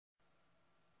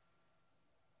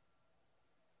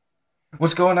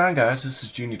What's going on, guys? This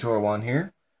is Junior Tor One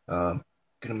here. Gonna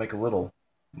make a little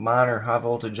minor high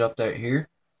voltage update here.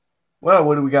 Well,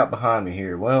 what do we got behind me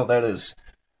here? Well, that is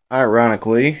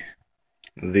ironically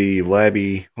the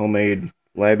homemade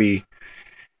Labby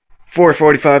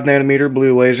 445 nanometer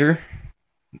blue laser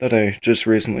that I just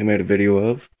recently made a video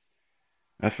of.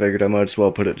 I figured I might as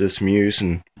well put it to some use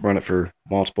and run it for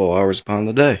multiple hours upon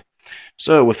the day.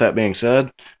 So, with that being said,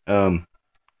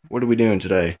 what are we doing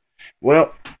today?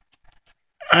 Well,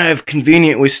 I have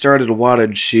conveniently started a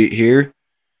wattage sheet here.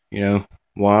 You know,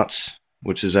 watts,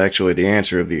 which is actually the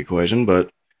answer of the equation,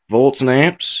 but volts and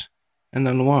amps, and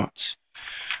then the watts.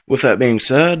 With that being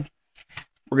said,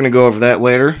 we're going to go over that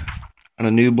later on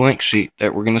a new blank sheet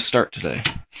that we're going to start today.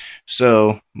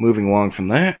 So, moving along from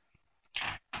that,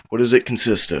 what does it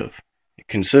consist of? It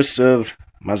consists of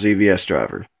my ZVS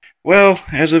driver. Well,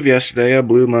 as of yesterday, I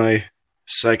blew my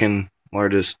second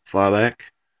largest flyback.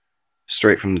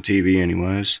 Straight from the TV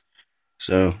anyways.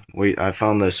 So I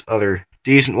found this other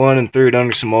decent one and threw it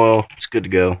under some oil. It's good to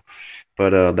go. But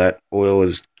that oil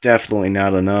is definitely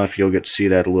not enough. You'll get to see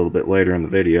that a little bit later in the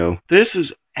video. This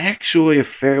is actually a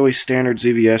fairly standard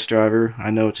ZVS driver.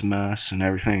 I know it's a mess and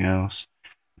everything else.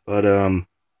 But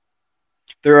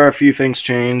there are a few things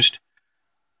changed.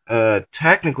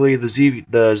 Technically the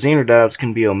Zener diodes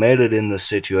can be omitted in this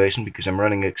situation because I'm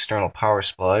running an external power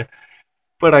supply.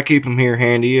 But I keep them here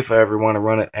handy if I ever want to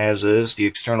run it as is. The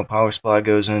external power supply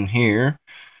goes in here,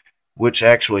 which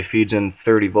actually feeds in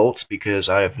 30 volts because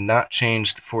I have not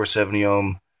changed the 470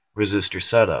 ohm resistor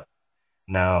setup.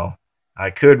 Now, I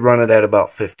could run it at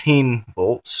about 15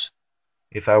 volts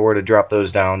if I were to drop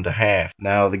those down to half.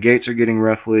 Now, the gates are getting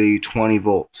roughly 20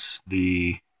 volts.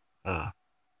 The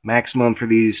maximum for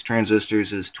these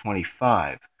transistors is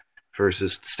 25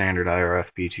 versus the standard IRF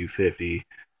P250,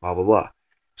 blah, blah, blah.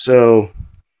 So,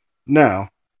 now,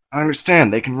 I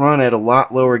understand they can run at a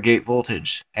lot lower gate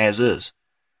voltage, as is.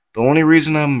 The only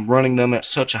reason I'm running them at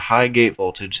such a high gate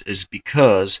voltage is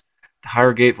because the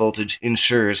higher gate voltage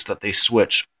ensures that they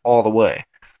switch all the way.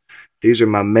 These are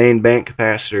my main bank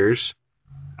capacitors.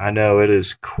 I know it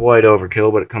is quite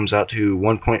overkill, but it comes out to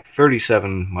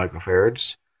 1.37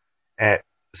 microfarads at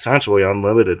essentially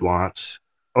unlimited watts,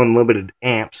 unlimited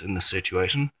amps in this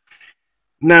situation.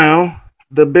 Now,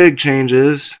 the big change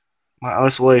is my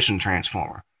isolation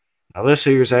transformer. Now this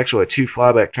here is actually 2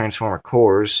 flyback transformer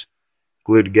cores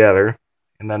glued together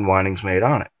and then windings made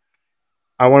on it.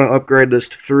 I want to upgrade this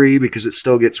to 3 because it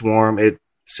still gets warm. It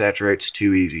saturates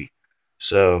too easy.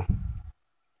 So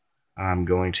I'm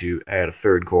going to add a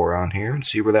 3rd core on here and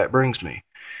see where that brings me.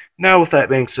 Now with that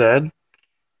being said,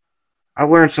 I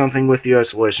learned something with the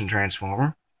isolation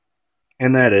transformer,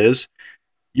 and that is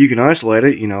you can isolate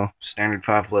it, standard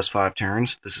 5+5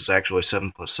 turns. This is actually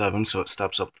 7+7, so it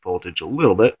steps up the voltage a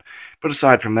little bit. But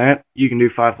aside from that, you can do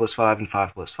 5+5 and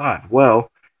 5+5. Well,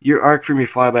 your arc from your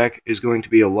flyback is going to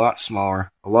be a lot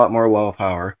smaller, a lot more low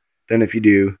power than if you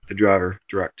do the driver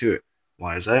direct to it.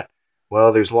 Why is that?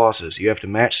 Well, there's losses. You have to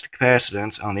match the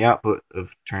capacitance on the output of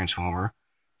the transformer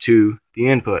to the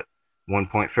input.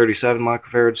 1.37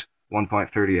 microfarads,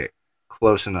 1.38.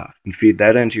 Close enough. And feed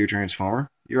that into your transformer.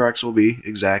 Your arcs will be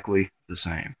exactly the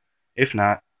same. If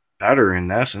not, better in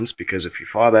essence, because if your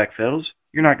flyback fails,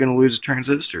 you're not going to lose a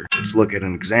transistor. Let's look at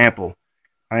an example.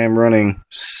 I am running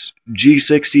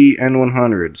G60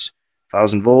 N100s,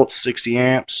 1000 volts, 60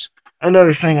 amps.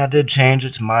 Another thing I did change,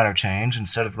 it's a minor change.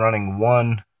 Instead of running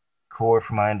 1 core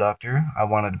for my inductor, I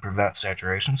wanted to prevent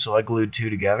saturation, so I glued 2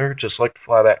 together, just like the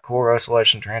flyback core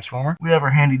isolation transformer. We have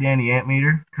our handy dandy amp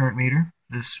meter, current meter.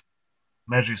 This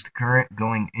measures the current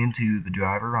going into the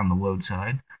driver on the load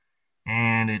side,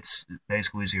 and it's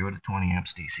basically 0 to 20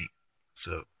 amps DC.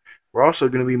 So we're also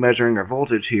going to be measuring our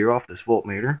voltage here off this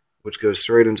voltmeter, which goes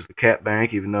straight into the cap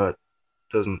bank, even though it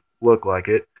doesn't look like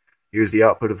it. Here's the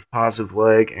output of the positive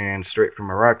leg and straight from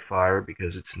a rectifier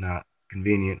because it's not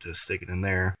convenient to stick it in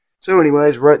there. So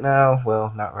anyways, right now,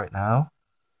 well, not right now.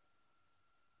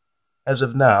 As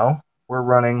of now, we're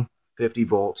running 50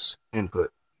 volts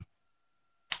input.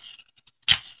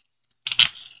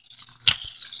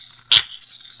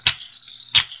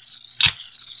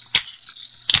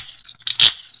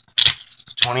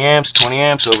 $20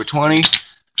 amps, over 20.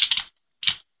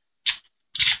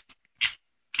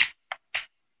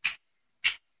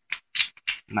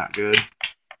 Not good.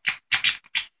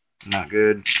 Not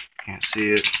good. Can't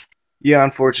see it. Yeah,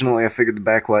 unfortunately, I figured the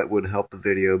backlight would help the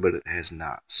video, but it has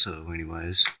not. So,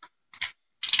 anyways.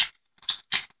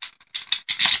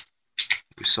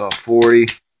 We saw 40.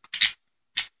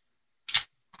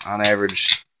 On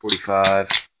average, 45.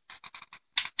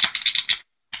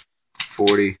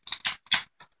 40.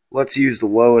 let's use the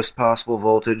lowest possible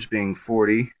voltage, being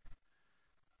 40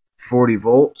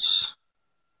 volts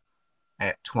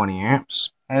at 20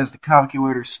 amps. As the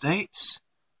calculator states,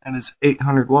 that is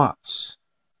 800 watts.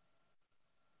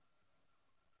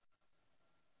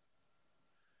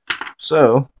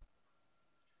 So,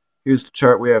 here's the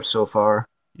chart we have so far.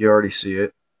 You already see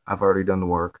it. I've already done the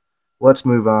work. Let's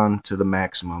move on to the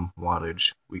maximum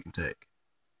wattage we can take.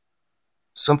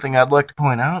 Something I'd like to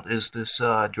point out is this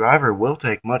driver will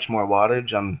take much more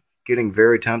wattage. I'm getting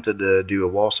very tempted to do a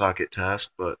wall socket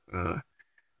test, but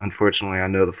unfortunately I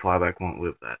know the Flyback won't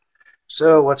live that.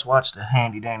 So let's watch the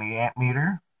handy dandy amp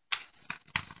meter.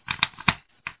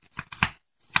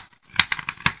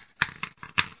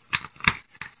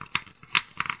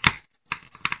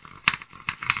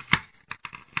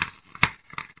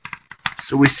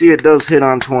 So we see it does hit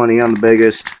on 20 on the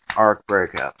biggest arc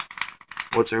breakout.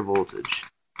 What's our voltage?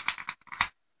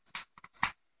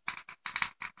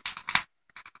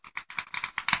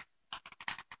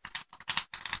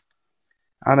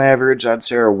 On average, I'd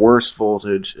say our worst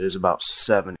voltage is about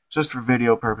 70. Just for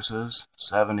video purposes,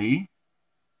 70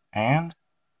 and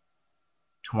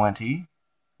 20,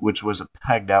 which was a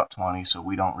pegged out 20, so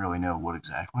we don't really know what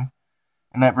exactly.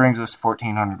 And that brings us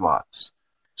 1400 watts.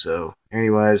 So,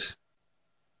 anyways,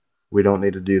 we don't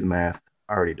need to do the math.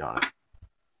 I already done it.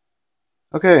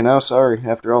 Okay, now sorry,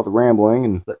 after all the rambling,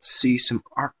 and let's see some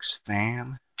arcs,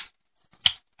 fam.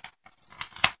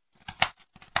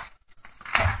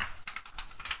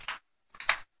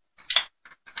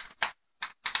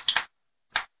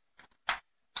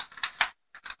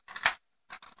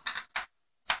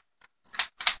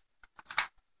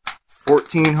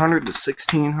 $1,400 to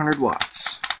 $1,600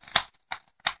 watts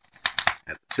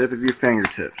at the tip of your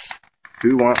fingertips.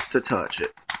 Who wants to touch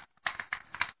it?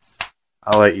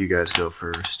 I'll let you guys go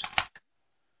first.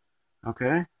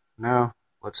 Okay, now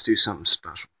let's do something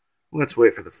special. Let's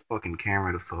wait for the fucking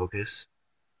camera to focus.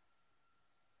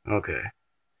 Okay,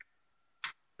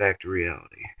 back to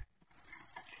reality.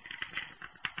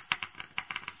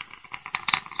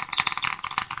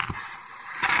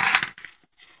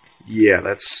 Yeah,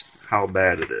 that's how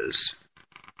bad it is.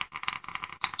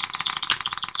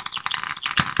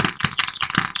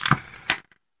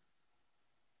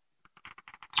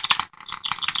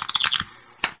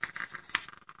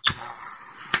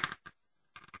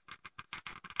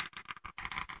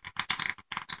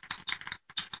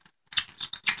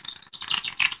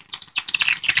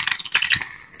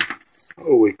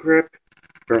 Holy crap,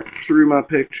 burnt through my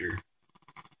picture.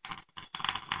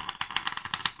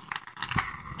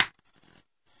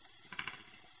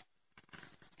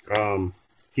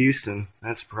 Houston,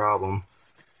 that's a problem.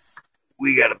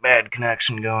 We got a bad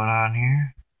connection going on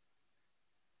here.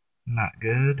 Not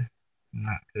good.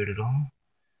 Not good at all.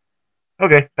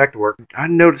 Okay, back to work. I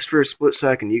noticed for a split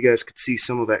second you guys could see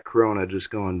some of that corona just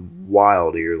going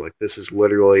wild here. Like this is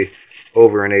literally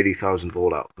over an 80,000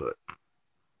 volt output.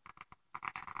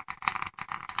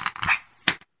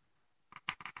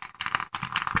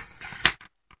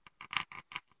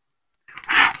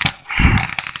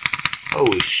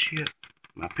 Holy shit.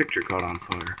 My picture caught on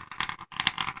fire.